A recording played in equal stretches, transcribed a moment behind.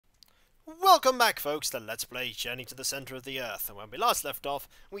Welcome back, folks, to Let's Play Journey to the Center of the Earth, and when we last left off,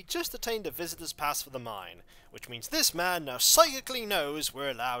 we just attained a visitor's pass for the mine, which means this man now psychically knows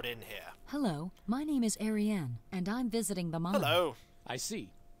we're allowed in here. Hello, my name is Ariane, and I'm visiting the mine. Hello. I see.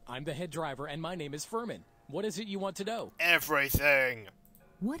 I'm the head driver, and my name is Furman. What is it you want to know? Everything.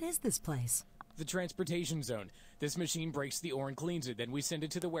 What is this place? The transportation zone. This machine breaks the ore and cleans it, then we send it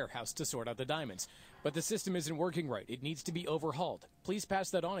to the warehouse to sort out the diamonds. But the system isn't working right. It needs to be overhauled. Please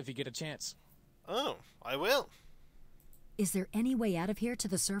pass that on if you get a chance. Oh, I will. Is there any way out of here to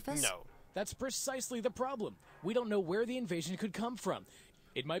the surface? No. That's precisely the problem. We don't know where the invasion could come from.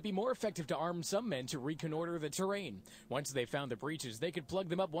 It might be more effective to arm some men to reconnoiter the terrain. Once they found the breaches, they could plug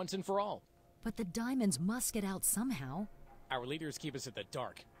them up once and for all. But the diamonds must get out somehow. Our leaders keep us at the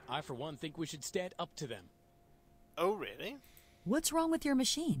dark. I, for one, think we should stand up to them. Oh, really? What's wrong with your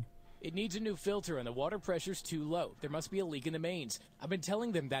machine? It needs a new filter and the water pressure's too low. There must be a leak in the mains. I've been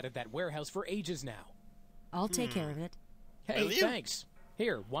telling them that at that warehouse for ages now. I'll take care of it. Hey, Will you? thanks.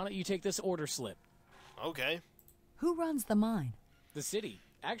 Here, why don't you take this order slip? Okay. Who runs the mine? The city.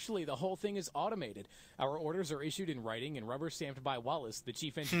 Actually, the whole thing is automated. Our orders are issued in writing and rubber stamped by Wallace, the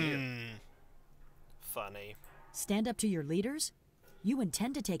chief engineer. Funny. Stand up to your leaders? You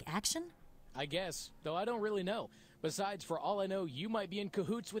intend to take action? I guess, though I don't really know. Besides, for all I know, you might be in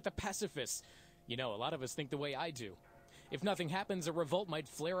cahoots with the pacifists. You know, a lot of us think the way I do. If nothing happens, a revolt might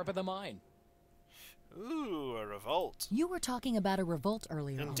flare up at the mine. Ooh, a revolt. You were talking about a revolt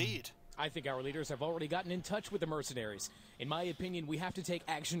earlier on. Indeed. I think our leaders have already gotten in touch with the mercenaries. In my opinion, we have to take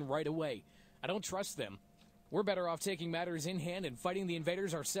action right away. I don't trust them. We're better off taking matters in hand and fighting the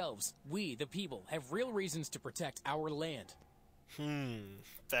invaders ourselves. We, the people, have real reasons to protect our land.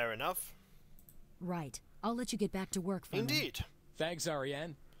 Fair enough. Right. I'll let you get back to work, Furman. Indeed. Thanks,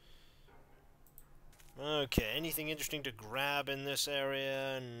 Ariane. Okay, anything interesting to grab in this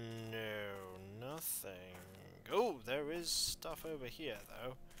area? No, nothing. Oh, there is stuff over here,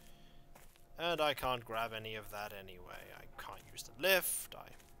 though. And I can't grab any of that anyway. I can't use the lift. I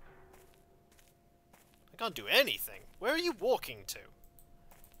can't do anything. Where are you walking to?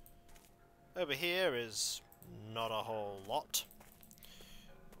 Over here is not a whole lot.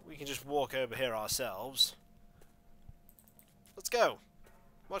 We can just walk over here ourselves. Let's go.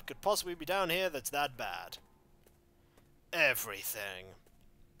 What could possibly be down here that's that bad? Everything.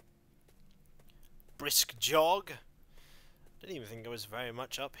 Brisk jog. Didn't even think there was very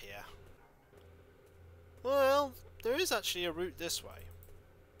much up here. Well, there is actually a route this way.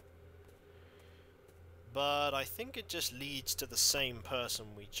 But I think it just leads to the same person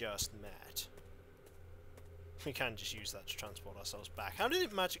we just met. We can just use that to transport ourselves back. How did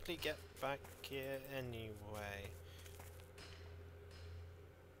it magically get back here anyway?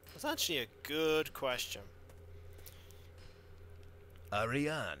 That's actually a good question.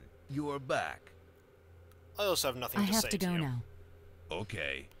 Ariane, you are back. I also have nothing I to have say to go you. now.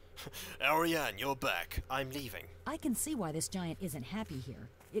 Okay. Ariane, you're back. I'm leaving. I can see why this giant isn't happy here.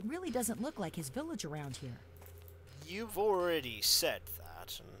 It really doesn't look like his village around here. You've already said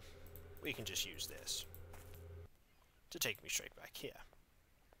that, and we can just use this to take me straight back here.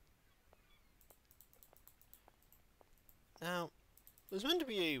 Now, there's meant to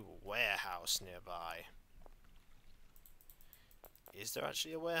be a warehouse nearby. Is there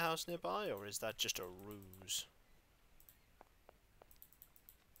actually a warehouse nearby, or is that just a ruse?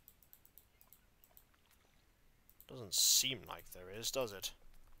 Doesn't seem like there is, does it?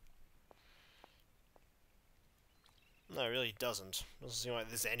 No, it really doesn't. Doesn't seem like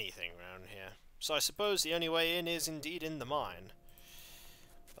there's anything around here. So I suppose the only way in is indeed in the mine.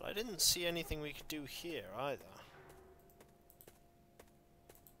 But I didn't see anything we could do here either.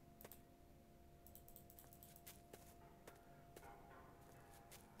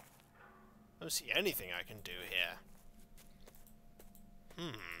 I don't see anything I can do here.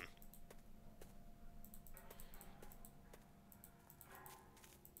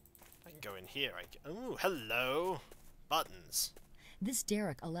 I can go in here. Ooh, hello! Buttons. This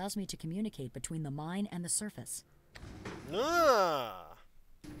derrick allows me to communicate between the mine and the surface. Ah!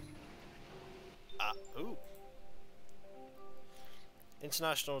 Ooh.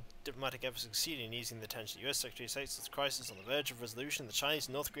 International diplomatic efforts succeeding in easing the tension. The US Secretary states that the crisis is on the verge of resolution. The Chinese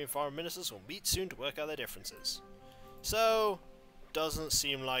and North Korean foreign ministers will meet soon to work out their differences. So, doesn't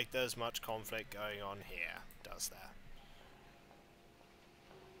seem like there's much conflict going on here, does there?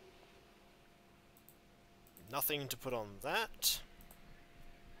 Nothing to put on that.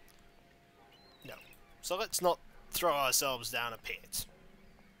 No. So let's not throw ourselves down a pit.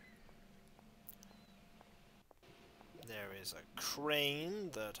 There is a crane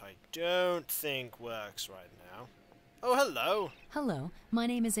that I don't think works right now. Oh, hello. Hello, my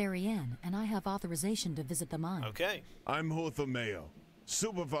name is Ariane, and I have authorization to visit the mine. Okay. I'm Mayo,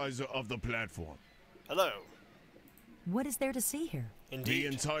 supervisor of the platform. Hello. What is there to see here? The Indeed.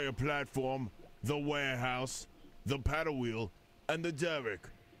 entire platform, the warehouse, the paddle wheel, and the derrick.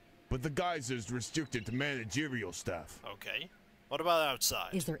 But the geyser's restricted to managerial staff. Okay. What about outside?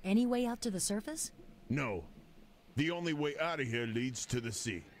 Is there any way out to the surface? No. The only way out of here leads to the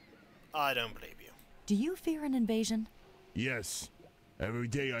sea. I don't believe you. Do you fear an invasion? Yes. Every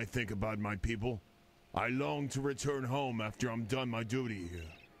day I think about my people. I long to return home after I'm done my duty here.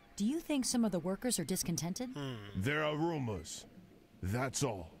 Do you think some of the workers are discontented? There are rumors. That's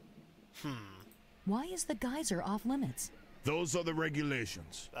all. Why is the geyser off limits? Those are the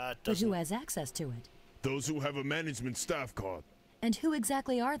regulations. That But doesn't... who has access to it? Those who have a management staff card. And who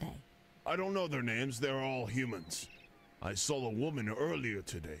exactly are they? I don't know their names. They're all humans. I saw a woman earlier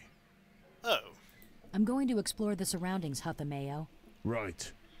today. Oh. I'm going to explore the surroundings, Mayo. Right.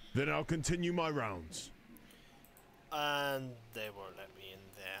 Then I'll continue my rounds. And they won't let me in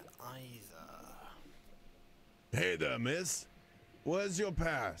there either. Hey there, miss. Where's your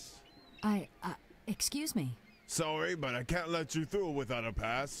pass? Excuse me. Sorry, but I can't let you through without a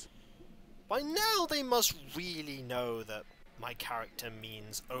pass. By now they must really know that my character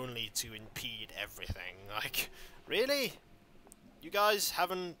means only to impede everything. Like, really? You guys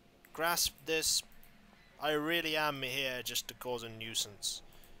haven't grasped this? I really am here just to cause a nuisance.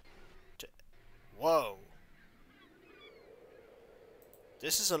 Whoa.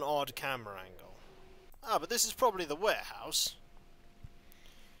 This is an odd camera angle. Ah, but this is probably the warehouse.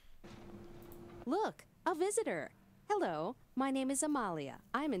 Look, a visitor. Hello, my name is Amalia.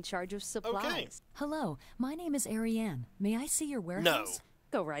 I'm in charge of supplies. Okay. Hello, my name is Ariane. May I see your warehouse?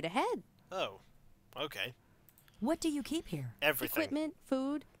 Go right ahead. Oh, okay. What do you keep here? Everything. Equipment,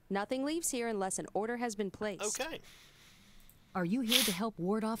 food, nothing leaves here unless an order has been placed. Okay. Are you here to help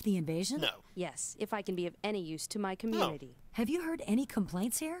ward off the invasion? No. Yes, if I can be of any use to my community. Have you heard any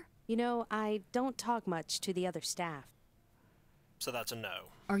complaints here? You know, I don't talk much to the other staff. So that's a no.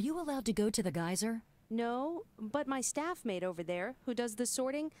 Are you allowed to go to the geyser? No, but my staff mate over there, who does the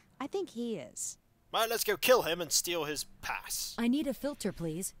sorting, I think he is. Right, let's go kill him and steal his pass. I need a filter,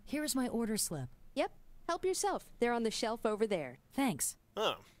 please. Here is my order slip. Yep, help yourself. They're on the shelf over there. Thanks.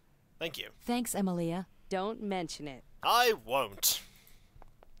 Oh, thank you. Thanks, Emilia. Don't mention it. I won't.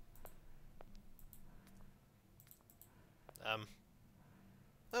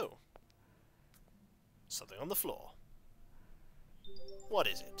 Oh. Something on the floor. What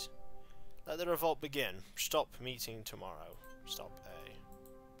is it? Let the revolt begin. Stop meeting tomorrow. Stop A.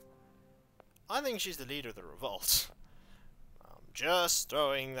 I think she's the leader of the revolt. I'm just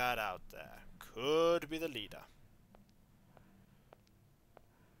throwing that out there. Could be the leader.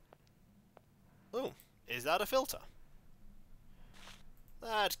 Oh, is that a filter?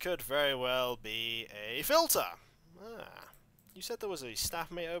 That could very well be a filter. Ah, you said there was a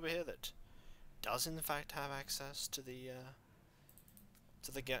staff mate over here that does in fact have access to the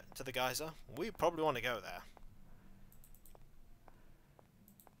geyser. We probably want to go there.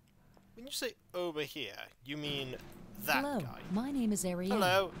 When you say over here, you mean that Hello, guy? my name is Ariane.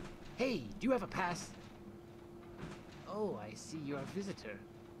 Hello. Hey, do you have a pass? Oh, I see you're a visitor.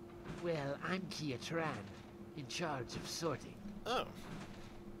 Well, I'm Kikoskia, in charge of sorting. Oh.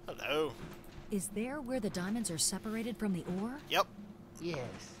 Hello. Is there where the diamonds are separated from the ore? Yep. Yes.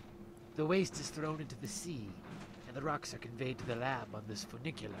 The waste is thrown into the sea, and the rocks are conveyed to the lab on this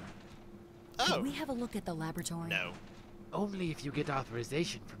funicular. Oh. Can we have a look at the laboratory? No. Only if you get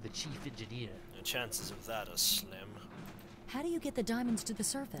authorization from the chief engineer. The chances of that are slim. How do you get the diamonds to the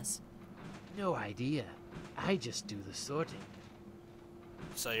surface? No idea. I just do the sorting.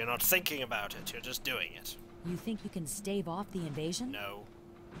 So you're not thinking about it, you're just doing it. You think you can stave off the invasion? No.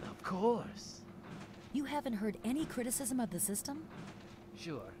 Of course. You haven't heard any criticism of the system?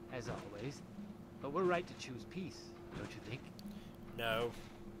 Sure, as always. But we're right to choose peace, don't you think? No.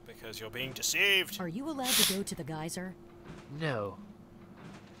 Because you're being deceived. Are you allowed to go to the geyser? No.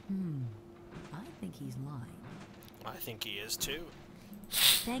 I think he's lying. I think he is too.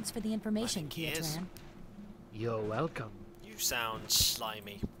 Thanks for the information, I think he is. Kikoskia. You're welcome. You sound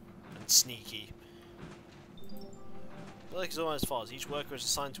slimy and sneaky. Work is almost as follows. Each worker is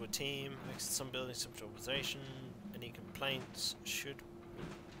assigned to a team. Makes some building subject to authorization. Any complaints should be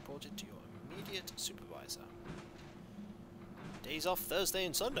reported to your immediate supervisor. Days off Thursday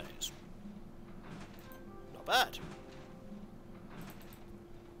and Sundays. Not bad.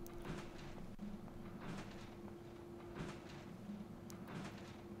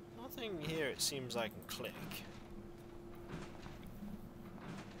 Nothing here it seems I can click.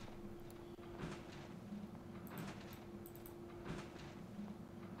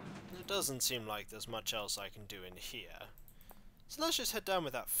 doesn't seem like there's much else I can do in here. So let's just head down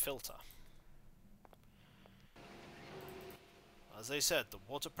with that filter. As they said, the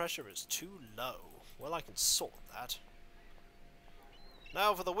water pressure is too low. Well, I can sort that.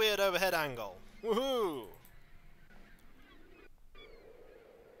 Now for the weird overhead angle. Woohoo!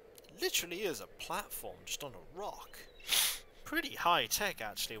 Literally is a platform just on a rock. Pretty high tech,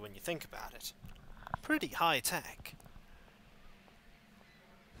 actually, when you think about it. Pretty high tech.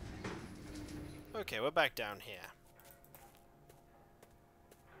 Okay, we're back down here.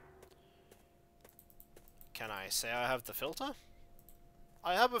 Can I say I have the filter?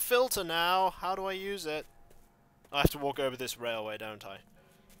 I have a filter now. How do I use it? I have to walk over this railway, don't I?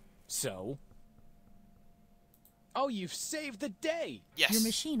 So? Oh, you've saved the day! Yes. Your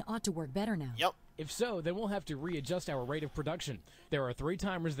machine ought to work better now. Yep. If so, then we'll have to readjust our rate of production. There are 3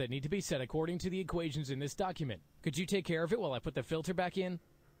 timers that need to be set according to the equations in this document. Could you take care of it while I put the filter back in?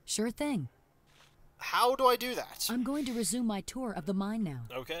 Sure thing. How do I do that? I'm going to resume my tour of the mine now.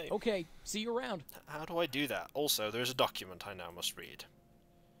 Okay. Okay, see you around. How do I do that? Also, there's a document I now must read.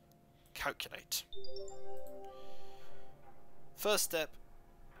 Calculate. First step,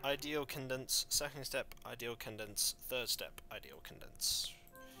 ideal condense. Second step, ideal condense. Third step, ideal condense.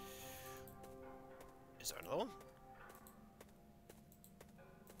 Is there another one?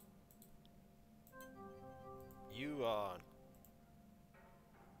 You are...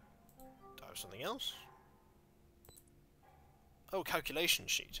 Do I have something else? Oh, calculation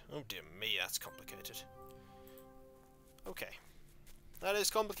sheet. Oh dear me, that's complicated. Okay. That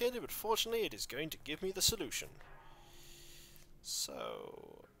is complicated, but fortunately it is going to give me the solution.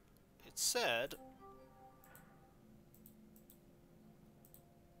 So... It said...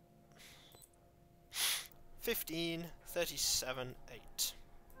 15, 37, 8.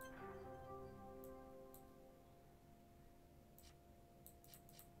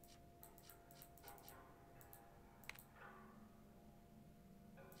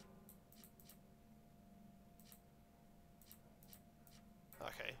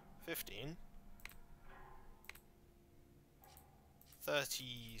 Okay, 15.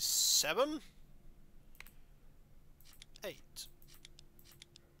 37. 8.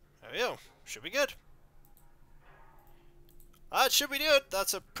 There we go. Should be good. That should be good.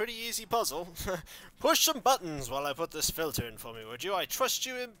 That's a pretty easy puzzle. Push some buttons while I put this filter in for me, would you? I trust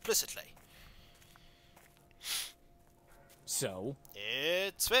you implicitly. So?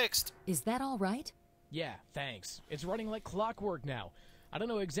 It's fixed. Is that all right? Yeah, thanks. It's running like clockwork now. I don't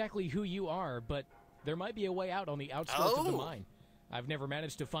know exactly who you are, but there might be a way out on the outskirts of the mine. I've never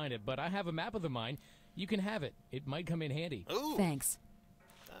managed to find it, but I have a map of the mine. You can have it. It might come in handy. Ooh, Thanks.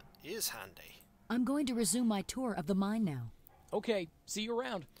 that is handy. I'm going to resume my tour of the mine now. Okay, see you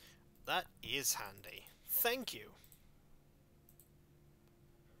around. That is handy. Thank you.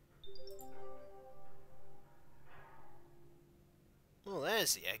 Well,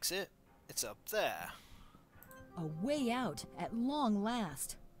 there's the exit. It's up there. A way out, at long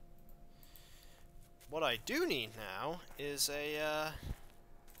last. What I do need now is an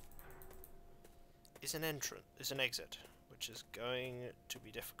exit, which is going to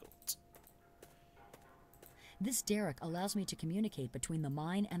be difficult. This derrick allows me to communicate between the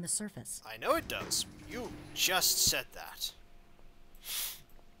mine and the surface. I know it does. You just said that.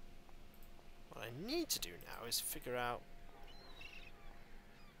 What I need to do now is figure out...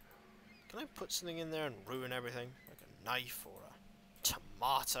 Can I put something in there and ruin everything? Like a knife or a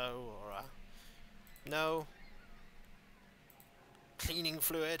tomato or a... No. Cleaning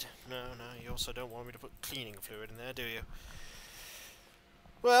fluid? No, you also don't want me to put cleaning fluid in there, do you?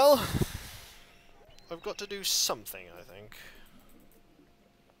 Well... I've got to do something, I think.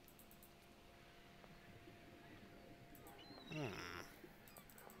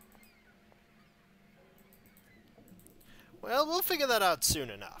 Well, we'll figure that out soon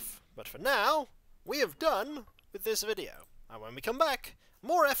enough. But for now, we have done with this video. And when we come back,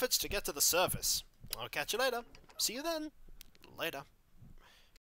 more efforts to get to the surface. I'll catch you later. See you then. Later.